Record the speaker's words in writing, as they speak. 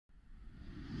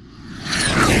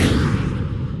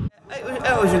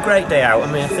was a great day out.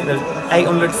 I mean, I think there was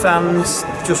 800 fans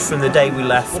just from the day we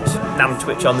left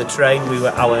Nantwich on the train.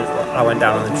 I went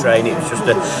down on the train. It was just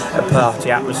a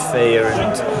party atmosphere,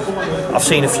 and I've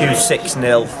seen a few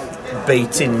 6-0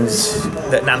 beatings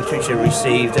that Nantwich have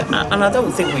received, and I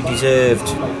don't think we deserved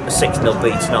a 6-0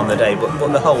 beating on the day, but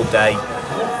the whole day,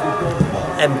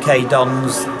 MK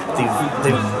Dons,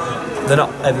 they're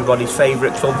not everybody's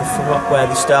favourite club from where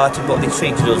they started, but they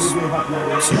treated us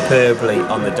superbly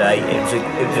on the day. It was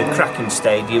a cracking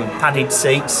stadium, padded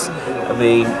seats. I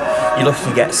mean, you're lucky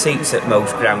to get seats at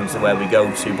most grounds where we go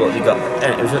to, but it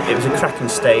was a cracking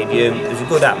stadium. It was a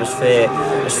good atmosphere.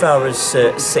 As far as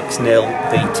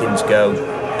 6-0 beatings go,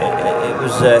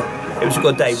 it was a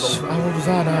good day. But how old was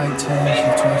I? 19, 20, I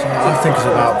think it's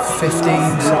about 15.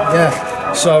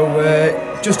 Yeah. So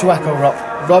just to echo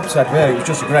Rob said, really, it was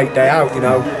just a great day out, you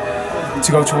know,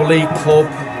 to go to a league club,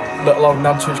 let alone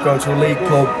Nantwich going to a league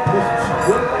club.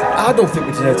 I don't think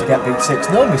we deserved to get beat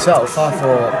 6-0 myself. I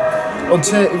thought,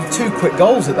 until it was 2 quick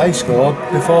goals that they scored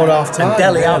before half time. And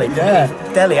Dele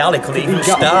Alli couldn't even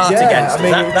start against us.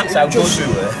 That's how good we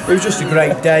were. It was just a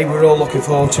great day. We were all looking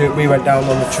forward to it. We went down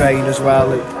on the train as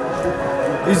well.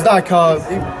 It's like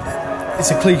it's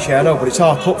a cliche, I know, but it's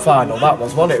our cup final. That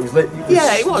wasn't it?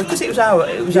 Yeah, it was, because it was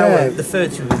the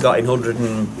first we got in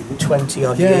 120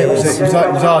 odd years. It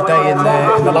was our day in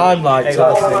the limelight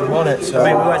sort of thing, wasn't it? So.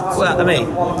 I mean,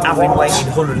 I've been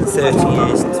waiting 130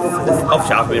 years.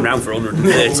 Obviously, I've been around for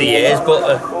 130 years,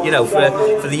 but you know,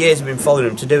 for the years I've been following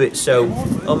them, to do it so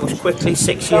almost quickly,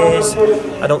 6 years.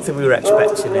 I don't think we were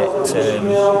expecting it.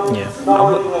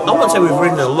 I won't say we've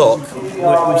ridden a luck.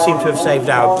 We seem to have saved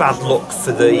our bad luck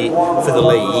for the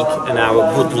league and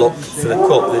our good luck for the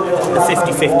cup. The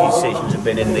 50-50 decisions have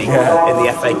been in the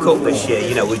FA Cup this year.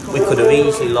 You know, we could have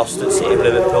easily lost at City of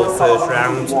Liverpool first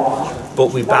round,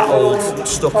 but we battled,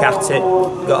 stuck at it,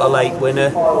 got a late winner.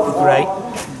 Great.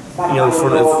 You know, in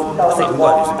front of, I think it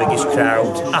was the biggest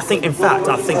crowd. I think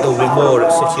there'll be more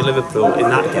at City of Liverpool in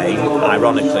that game,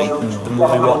 ironically, than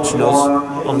will be watching us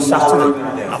on Saturday.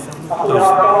 There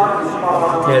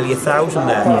was nearly 1,000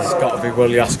 there. It's got to be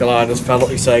Willie Ascalana's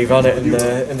penalty save on it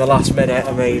in the last minute.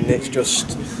 I mean, it's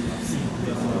just.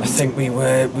 I think we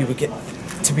get.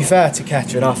 To be fair to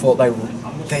Ketcher, I thought they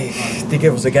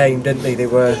gave us a game, didn't they? They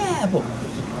were. Yeah, but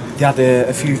they had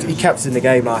a few. He kept us in the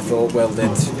game. I thought Will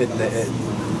did, didn't it?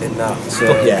 In that. So,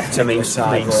 but yeah, I mean,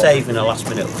 saving a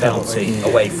last-minute penalty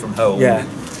away from home. Yeah.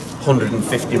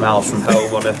 150 miles from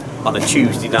home on a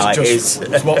Tuesday night it's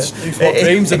what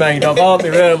dreams are made of, aren't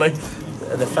they, really?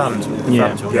 The fans were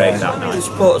great that night. The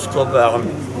supporters club, I'm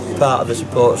part of the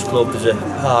supporters club. There's a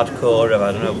hardcore of,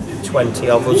 I don't know, 20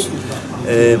 of us,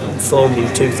 formed in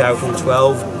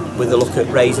 2012 with a look at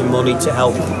raising money to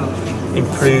help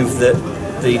improve the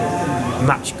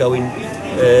match going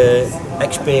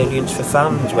experience for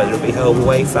fans, whether it be home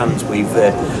away fans. We've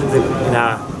in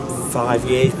our 5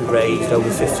 years we've raised over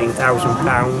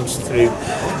 £15,000 through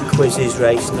quizzes,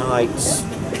 race nights,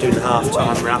 doing a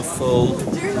half-time raffle,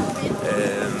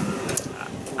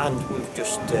 and we've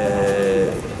just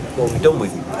what we've done,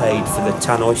 we've paid for the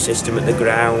tannoy system at the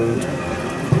ground,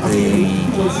 the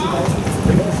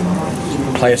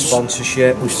player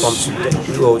sponsorship.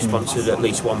 We've always sponsored at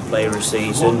least one player a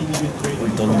season.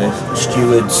 We've done the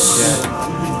stewards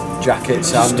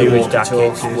jackets and stewards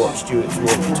jackets, what stewards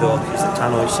walkie-talkies, the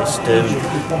tannoy system,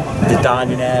 the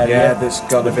dining area. Yeah, there's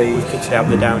got to be. We could have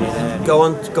the dining area. Go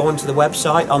on to the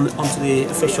website, onto the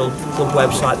official club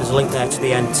website. There's a link there to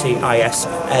the NTISA,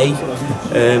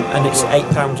 and it's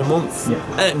 £8 a month.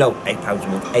 No, £8 a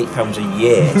month. £8 a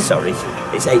year. Sorry,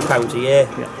 it's £8 a year,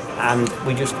 and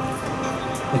we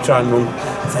try and run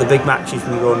for the big matches.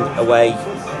 We run away,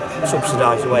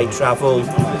 subsidised away travel.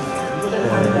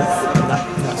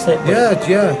 That's it.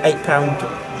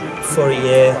 £8 for a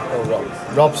year.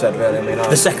 Rob said, really. I mean,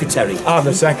 the secretary. I'm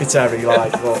the secretary.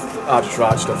 Like, well, I just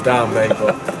write stuff down, mate.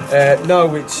 But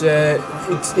no, it's a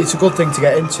good thing to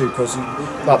get into, because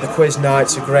like the quiz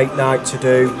night's a great night to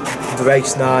do. The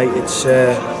race night, it's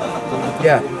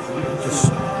just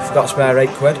if you've got to spare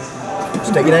 £8,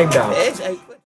 stick your name down. It is.